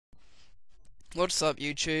What's up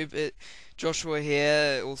YouTube? Joshua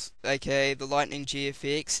here, also, aka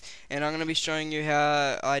TheLightningGFX, and I'm going to be showing you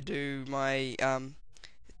how I do my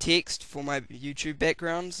text for my YouTube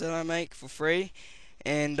backgrounds that I make for free.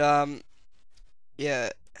 And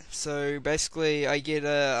yeah, so basically I get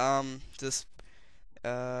a this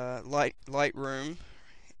Lightroom,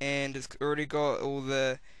 and it's already got all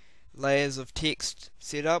the layers of text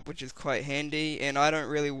set up, which is quite handy, and I don't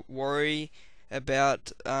really worry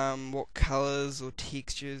about what colors or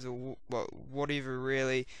textures or whatever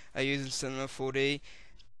really I use in Cinema 4D,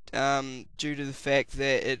 due to the fact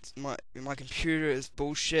that my computer is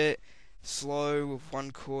bullshit slow with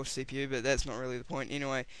one core CPU, but that's not really the point.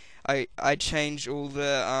 Anyway, I changed all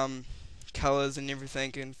the colors and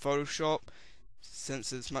everything in Photoshop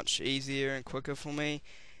since it's much easier and quicker for me,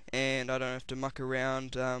 and I don't have to muck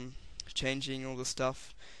around changing all the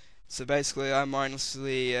stuff. So basically I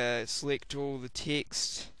mindlessly select all the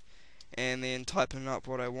text and then typing up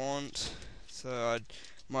what I want. So I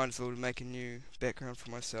might as well make a new background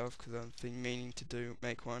for myself because I've been meaning to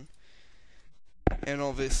make one. And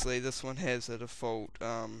obviously this one has a default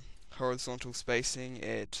horizontal spacing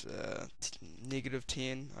at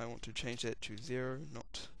 -10. I want to change that to 0,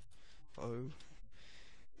 not O.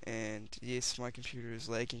 And yes, my computer is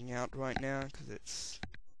lagging out right now because it's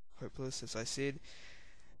hopeless, as I said.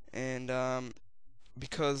 And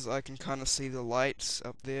because I can kind of see the lights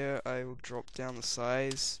up there, I will drop down the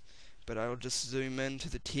size, but I will just zoom into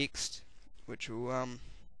the text, which will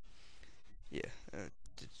yeah,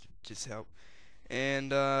 just help.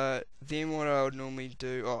 And then what I would normally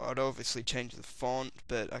do, I'd obviously change the font,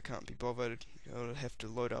 but I can't be bothered. I would have to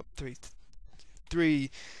load up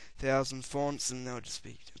 3,000 fonts, and that would just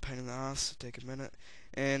be a pain in the ass. It'd take a minute.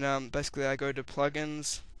 And basically I go to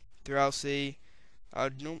plugins, Thrausi.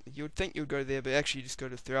 You'd think you'd go there, but actually you just go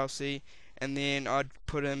to Thrausi, and then I'd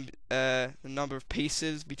put in the number of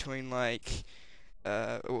pieces between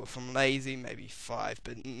or from lazy, maybe 5,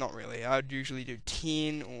 but not really. I'd usually do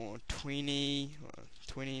 10 or 20,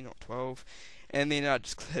 not 12, and then I'd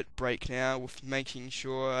just hit break now with making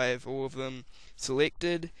sure I have all of them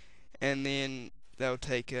selected, and then that'll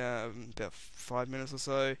take about 5 minutes or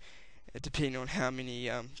so, depending on how many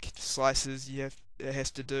slices it has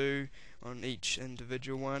to do on each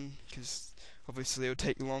individual one, because obviously it'll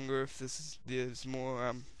take longer if there's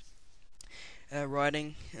more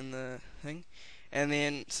writing in the thing. And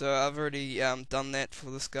then so I've already done that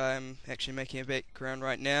for this guy. I'm actually making a background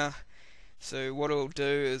right now. So what it'll do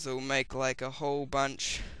is it'll make like a whole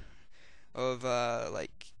bunch of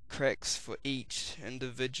like cracks for each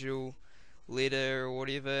individual letter or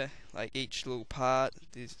whatever, like each little part.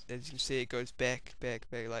 As you can see, it goes back,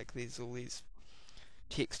 like there's all these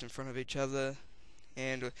text in front of each other,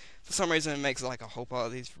 and for some reason it makes like a whole part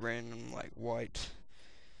of these random like white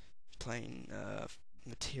plain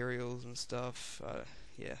materials and stuff.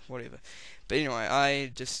 Yeah, whatever. But anyway, I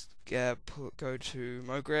just go to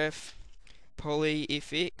MoGraph, Poly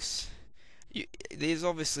FX. There's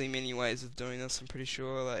obviously many ways of doing this. I'm pretty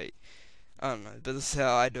sure, like, I don't know, but this is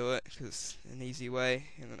how I do it because it's an easy way,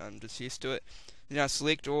 and I'm just used to it. Then I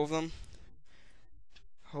select all of them,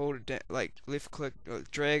 hold it down, like left click,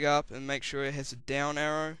 drag up, and make sure it has a down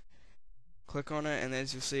arrow. Click on it, and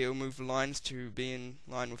as you'll see, it'll move lines to be in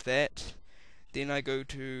line with that. Then I go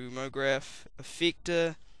to MoGraph,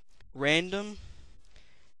 Effector, Random.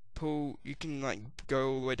 You can like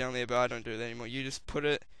go all the way down there, but I don't do that anymore. You just put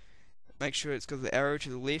it, make sure it's got the arrow to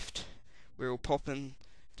the left, where it will pop in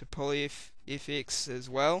to Poly FX as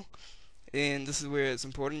well. And this is where it's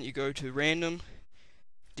important. You go to Random,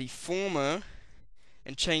 Deformer,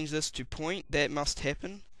 and change this to point. That must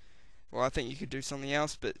happen. Well, I think you could do something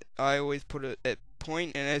else, but I always put it at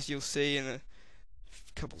point, and as you'll see in a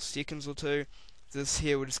couple seconds or two, this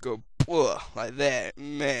here would just go like that.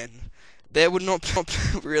 Man, that would not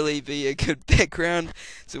really be a good background.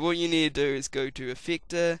 So what you need to do is go to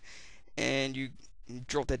Effector, and you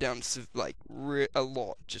drop that down to like a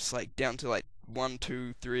lot, just like down to like 1,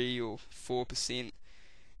 2, 3, or 4%,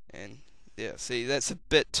 and yeah, see, that's a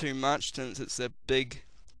bit too much since it's a big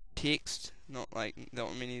text, not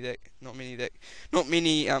many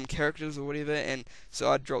characters or whatever. And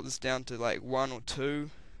so I'd drop this down to like 1 or 2.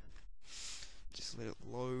 Just let it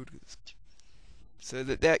load. So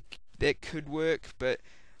that could work, but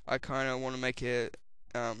I kind of want to make it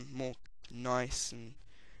more nice and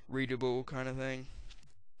readable kind of thing.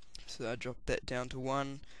 So I dropped that down to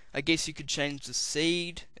 1. I guess you could change the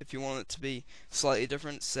seed if you want it to be slightly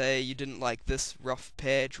different. Say you didn't like this rough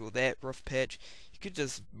patch or that rough patch, you could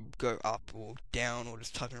just go up or down or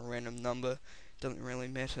just type in a random number. Doesn't really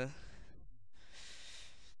matter.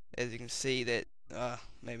 As you can see, that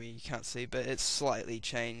maybe you can't see, but it's slightly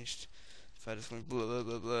changed. If I just went blah blah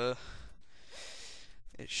blah blah,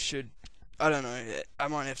 it should, I don't know, I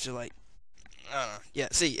might have to like, I don't know, yeah,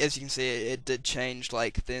 see, as you can see, it did change,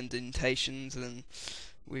 like, the indentations, and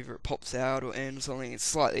whether it pops out or in or something, it's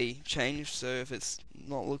slightly changed. So if it's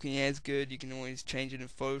not looking as good, you can always change it in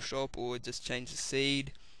Photoshop, or just change the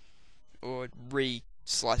seed, or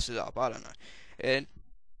re-slice it up, I don't know. And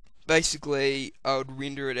basically, I would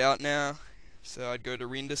render it out now, so I'd go to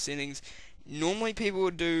render settings. Normally people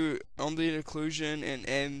would do ambient occlusion and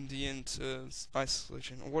ambient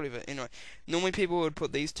isolation, or whatever. Anyway, normally people would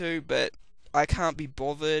put these two, but I can't be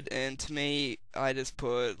bothered, and to me, I just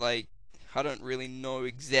put, like, I don't really know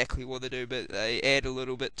exactly what they do, but they add a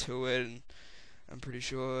little bit to it, and I'm pretty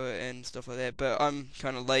sure, and stuff like that. But I'm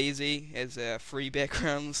kind of lazy, as free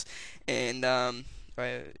backgrounds, and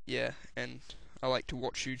yeah, and I like to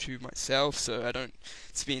watch YouTube myself, so I don't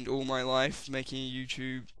spend all my life making a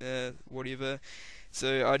YouTube whatever.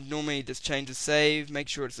 So I'd normally just change the save, make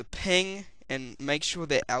sure it's a ping, and make sure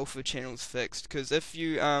that alpha channel is fixed. Because if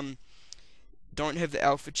you don't have the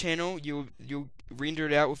alpha channel, you'll render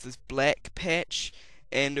it out with this black patch,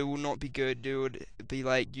 and it will not be good. It would be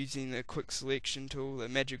like using the quick selection tool, the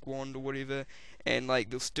magic wand or whatever, and like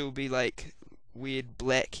there'll still be like weird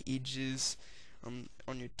black edges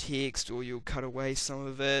on your text, or you'll cut away some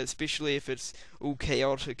of it, especially if it's all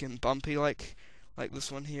chaotic and bumpy like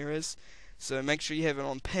this one here is. So make sure you have it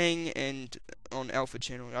on ping and on alpha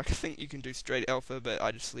channel. I think you can do straight alpha, but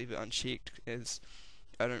I just leave it unchecked, as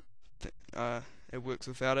I don't it works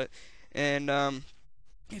without it. And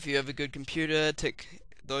if you have a good computer, tick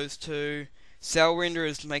those two. Cell render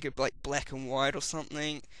is to make it like black and white or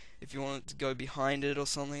something, if you want it to go behind it or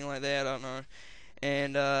something like that, I don't know.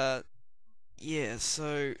 And yeah,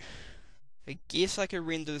 so I guess I could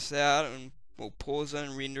render this out, and we'll pause it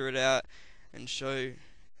and render it out and show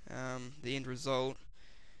the end result.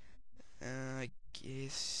 I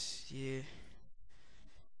guess, yeah.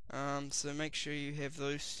 So make sure you have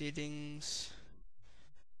those settings.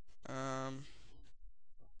 What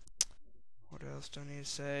else do I need to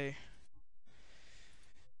say?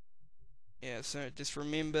 Yeah, so just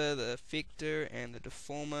remember the effector and the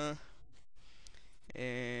deformer,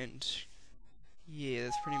 and yeah,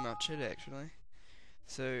 that's pretty much it actually.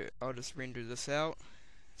 So I'll just render this out.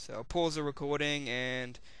 So I'll pause the recording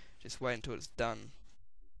and just wait until it's done.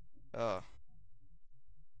 Oh,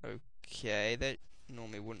 okay, that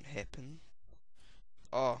normally wouldn't happen.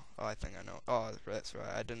 Oh, I think I know. Oh, that's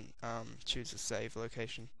right, I didn't choose a save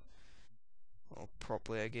location, or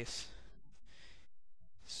properly, I guess.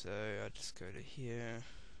 So I just go to here.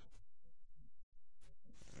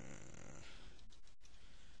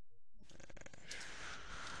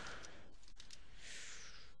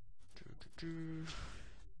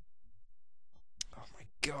 Oh my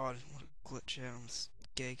god, what a glitch out on this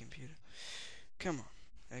gay computer. Come on.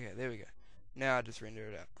 Okay, there we go. Now I just render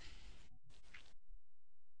it out.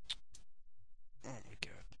 Oh my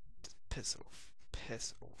god. Just piss off.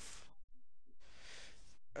 Piss off.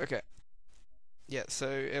 Okay. Yeah, so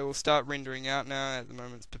it will start rendering out now. At the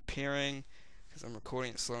moment it's preparing, because I'm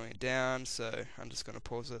recording it, slowing it down, so I'm just going to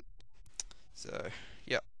pause it. So,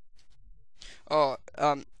 yeah. Oh,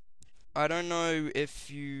 I don't know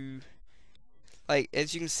if you, like,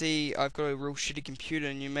 as you can see, I've got a real shitty computer,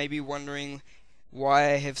 and you may be wondering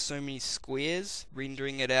why I have so many squares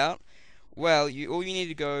rendering it out. Well, all you need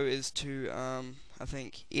to go is to, I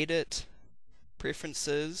think, edit,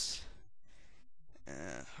 preferences,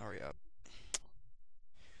 hurry up,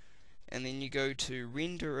 and then you go to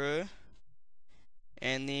renderer,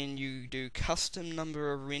 and then you do custom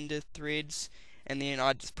number of render threads, and then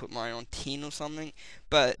I just put mine on 10 or something.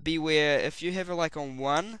 But beware, if you have it like on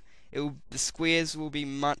 1, the squares will be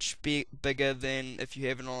much bigger than if you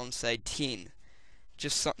have it on, say, 10.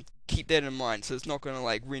 Just keep that in mind. So it's not going to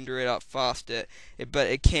like render it out faster, but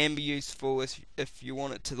it can be useful if you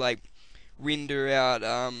want it to like render out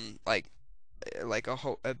like a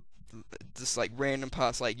whole just like random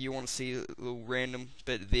parts, like you want to see a little random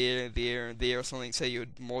bit there, and there or something. Say you're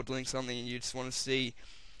modeling something and you just want to see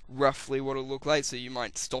roughly what it'll look like, so you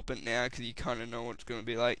might stop it now because you kind of know what it's going to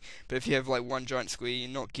be like. But if you have like one giant square, you're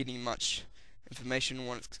not getting much information on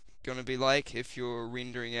what it's going to be like if you're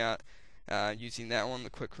rendering out using that one, the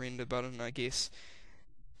quick render button, I guess.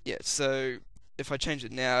 Yeah, so if I change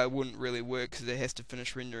it now, it wouldn't really work because it has to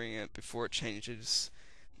finish rendering it before it changes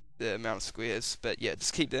the amount of squares. But yeah,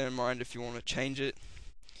 just keep that in mind if you want to change it.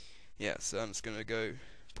 Yeah, so I'm just gonna go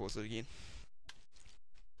pause it again.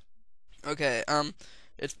 Okay,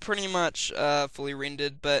 it's pretty much fully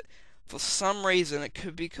rendered, but For some reason, it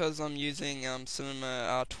could be because I'm using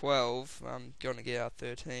Cinema R12. I'm gonna get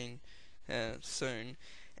R13 soon.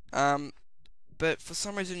 Um, but for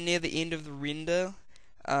some reason, near the end of the render,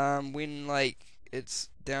 when like it's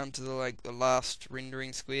down to the last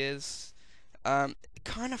rendering squares, it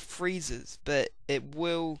kind of freezes, but it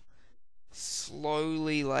will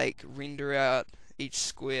slowly like render out each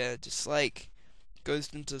square, just like goes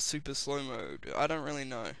into super slow mode. I don't really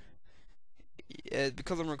know.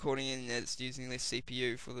 Because I'm recording and it's using this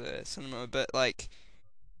CPU for the cinema, but like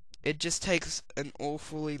it just takes an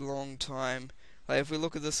awfully long time. Like if we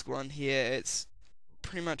look at this one here, it's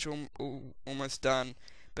pretty much almost done,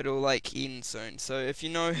 but it'll like end soon. So if you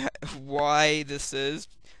know why this is,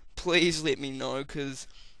 please let me know, because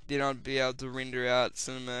then I'd be able to render out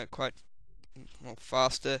cinema quite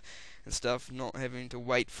faster and stuff, not having to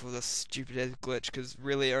wait for this stupid ass glitch, because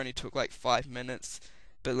really it only took like 5 minutes,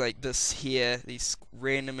 but like this here, these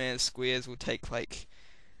random ass squares will take like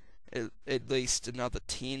at least another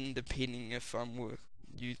 10, depending if I'm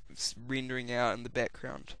rendering out in the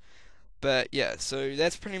background. But yeah, so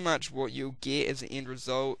that's pretty much what you'll get as an end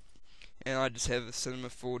result, and I just have a Cinema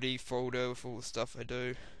 4D folder with all the stuff I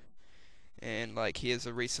do. And like here's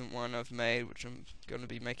a recent one I've made, which I'm going to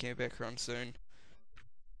be making a background soon.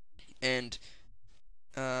 And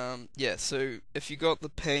yeah, so if you got the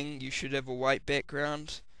ping, you should have a white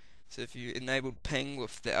background. So if you enabled ping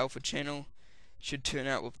with the alpha channel, it should turn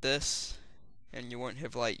out with this, and you won't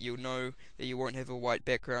have you'll know that you won't have a white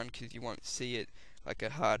background because you won't see it like a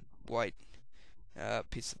hard white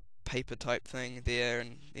piece of paper type thing there,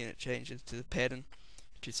 and then it changes to the pattern,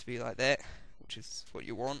 just be like that, which is what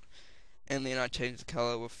you want. And then I change the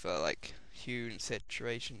color with like hue and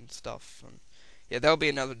saturation stuff, and yeah, that'll be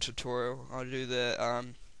another tutorial. I'll do the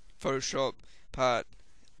Photoshop part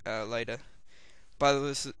later. By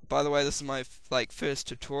the way, this is my first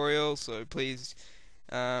tutorial, so please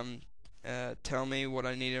tell me what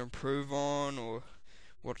I need to improve on, or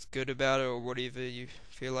what's good about it, or whatever you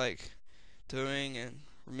feel like doing. And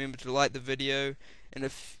remember to like the video, and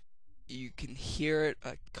if you can hear it,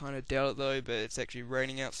 I kind of doubt it though, but it's actually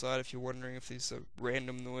raining outside, if you're wondering if there's a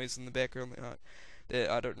random noise in the background that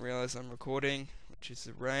I don't realize I'm recording, which is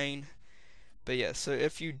the rain. But yeah, so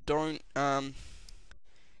if you don't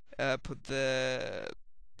put the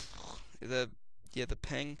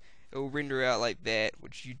ping, it will render out like that,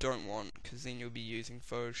 which you don't want, because then you'll be using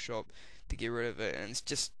Photoshop to get rid of it, and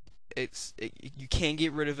you can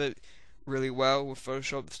get rid of it really well with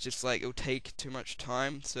Photoshop. It's just like it'll take too much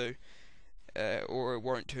time, so or it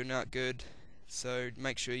won't turn out good. So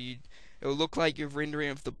make sure it'll look like you're rendering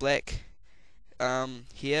with the black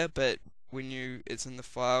here, but when it's in the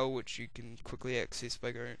file, which you can quickly access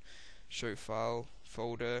by going show file,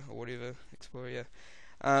 folder, or whatever, Explorer.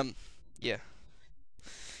 Yeah.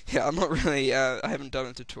 Yeah, I'm not really, I haven't done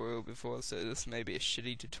a tutorial before, so this may be a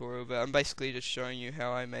shitty tutorial, but I'm basically just showing you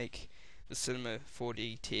how I make the Cinema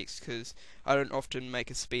 4D text, because I don't often make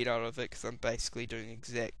a speed out of it, because I'm basically doing the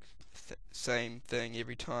exact same thing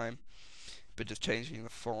every time, but just changing the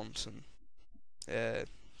fonts, and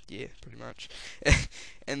yeah, pretty much.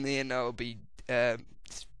 And then I'll be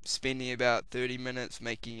spending about 30 minutes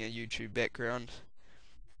making a YouTube background.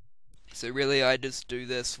 So really I just do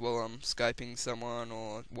this while I'm Skyping someone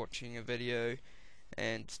or watching a video,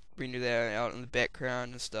 and render that out in the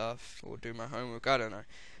background and stuff, or do my homework, I don't know.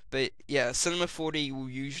 But yeah, Cinema 4D will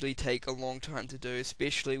usually take a long time to do,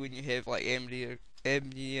 especially when you have like ambient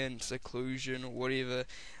occlusion or whatever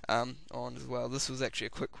on as well. This was actually a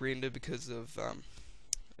quick render because of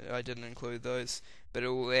I didn't include those, but it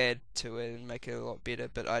will add to it and make it a lot better.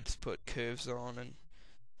 But I just put curves on and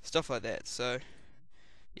stuff like that. So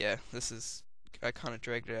yeah, I kind of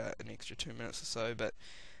dragged it out an extra 2 minutes or so, but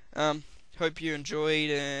hope you enjoyed,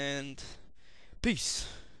 and peace.